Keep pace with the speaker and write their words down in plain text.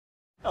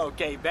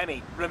Okay,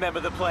 Benny, remember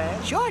the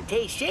plan? Sure,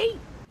 TC.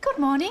 Good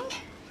morning.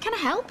 Can I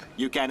help?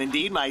 You can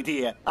indeed, my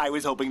dear. I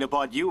was hoping to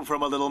part you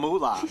from a little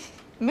moolah.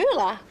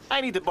 Moolah?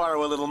 I need to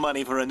borrow a little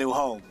money for a new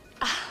home.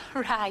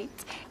 Right.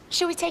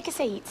 Shall we take a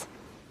seat?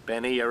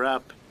 Benny, you're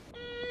up.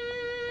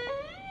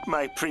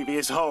 My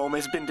previous home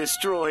has been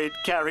destroyed,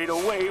 carried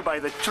away by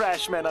the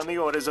trash men on the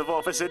orders of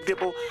Officer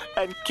Dibble,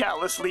 and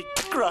callously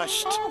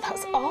crushed. Oh,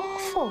 that's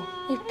awful.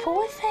 You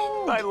poor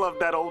thing. I love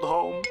that old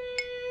home.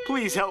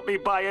 Please help me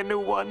buy a new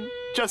one.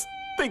 Just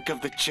think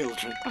of the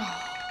children.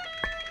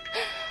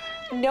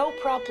 No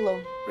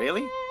problem.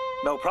 Really?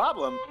 No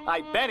problem.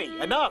 Benny,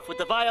 enough with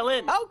the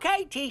violin.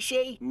 Okay,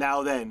 TC.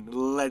 Now then,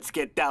 let's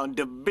get down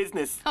to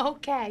business.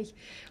 Okay.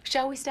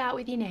 Shall we start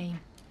with your name?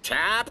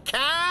 Top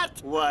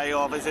Cat. Why,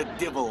 Officer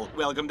Dibble,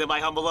 welcome to my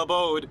humble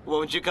abode.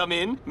 Won't you come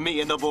in?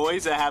 Me and the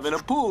boys are having a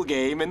pool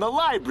game in the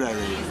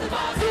library. He's the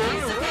boss,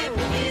 he's the pimp,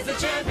 he's the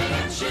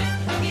championship,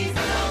 he's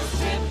the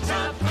most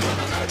tip-top,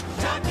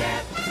 Top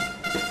Cat.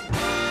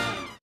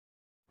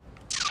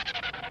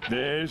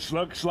 This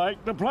looks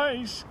like the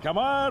place. Come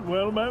on,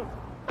 Wilma.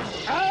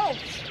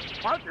 Ouch!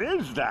 What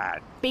is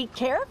that? Be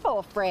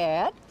careful,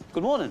 Fred.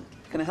 Good morning.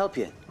 Can I help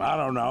you? I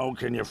don't know.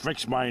 Can you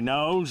fix my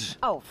nose?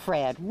 Oh,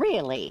 Fred,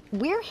 really?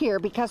 We're here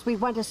because we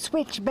want to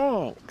switch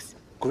banks.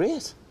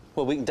 Great.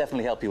 Well, we can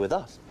definitely help you with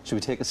that. Should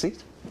we take a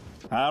seat?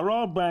 Our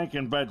old bank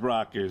in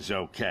Bedrock is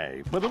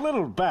okay, but a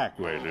little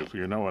backward, if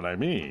you know what I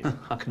mean.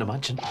 I can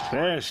imagine.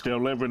 They're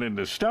still living in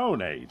the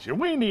Stone Age, and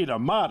we need a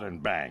modern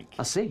bank.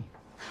 I see.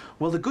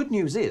 Well, the good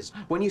news is,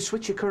 when you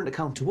switch your current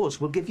account to us,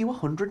 we'll give you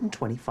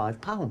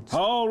 £125.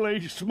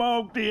 Holy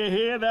smoke, do you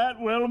hear that,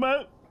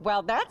 Wilma?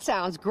 Well, that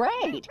sounds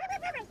great.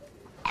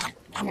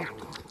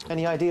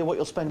 Any idea what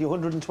you'll spend your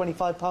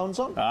 £125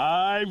 on?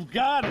 I've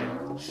got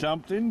it.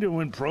 Something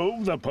to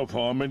improve the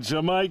performance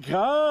of my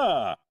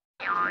car.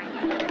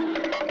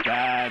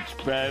 That's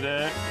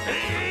better.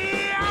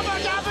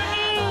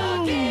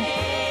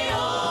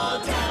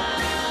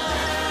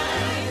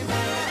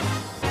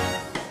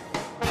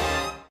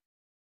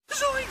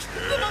 Zoinks!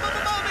 The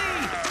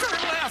mummy!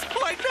 Turn left,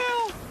 right now!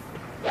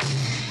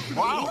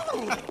 Wow.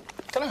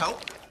 Can I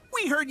help?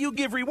 We heard you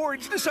give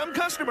rewards to some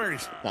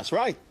customers. That's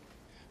right.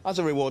 As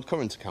a reward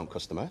current account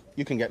customer,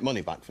 you can get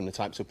money back from the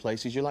types of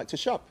places you like to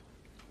shop.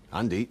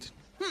 And eat.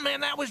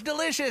 Man, that was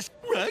delicious.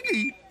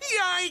 Ruggy.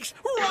 Yikes!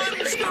 Run,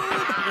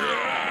 Scoob!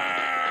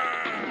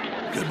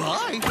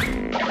 Goodbye.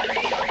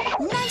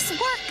 Nice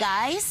work,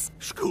 guys.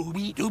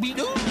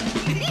 Scooby-Dooby-Doo.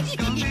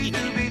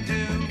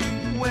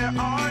 Scooby-Dooby-Doo, where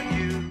are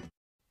you?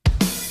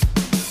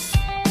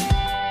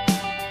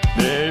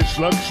 This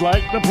looks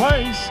like the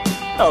place.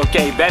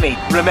 Okay, Benny,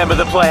 remember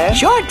the plan?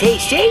 Sure,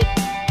 TC.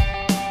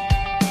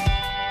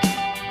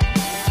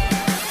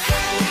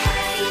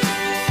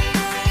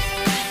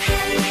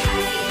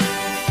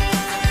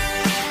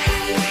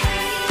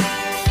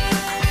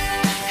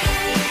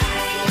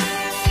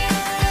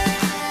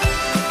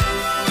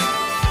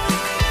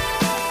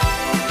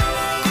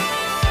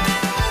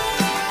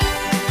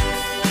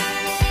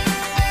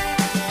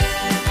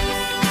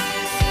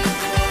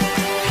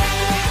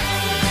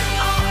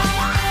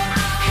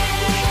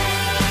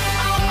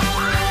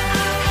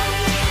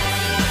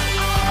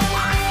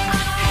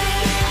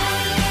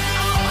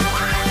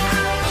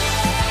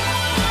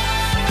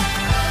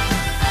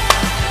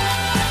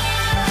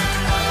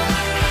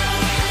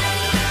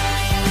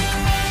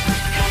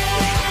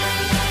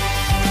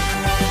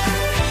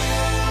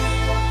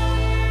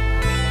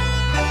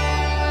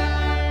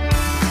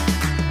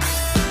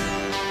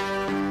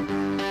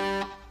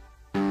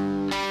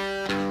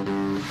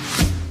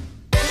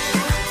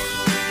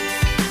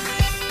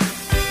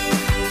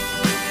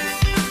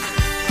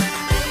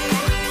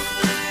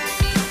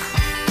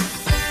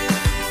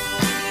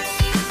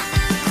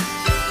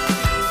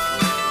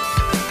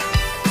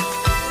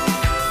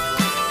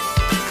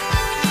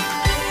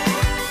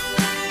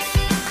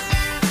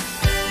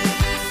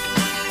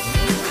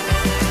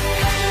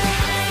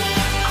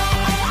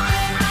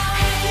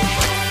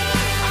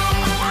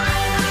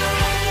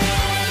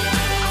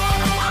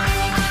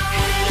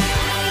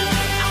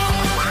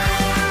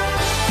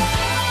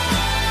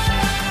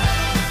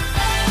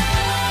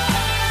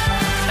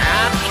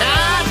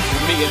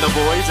 Me and the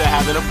boys are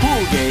having a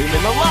pool game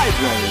in the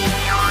library.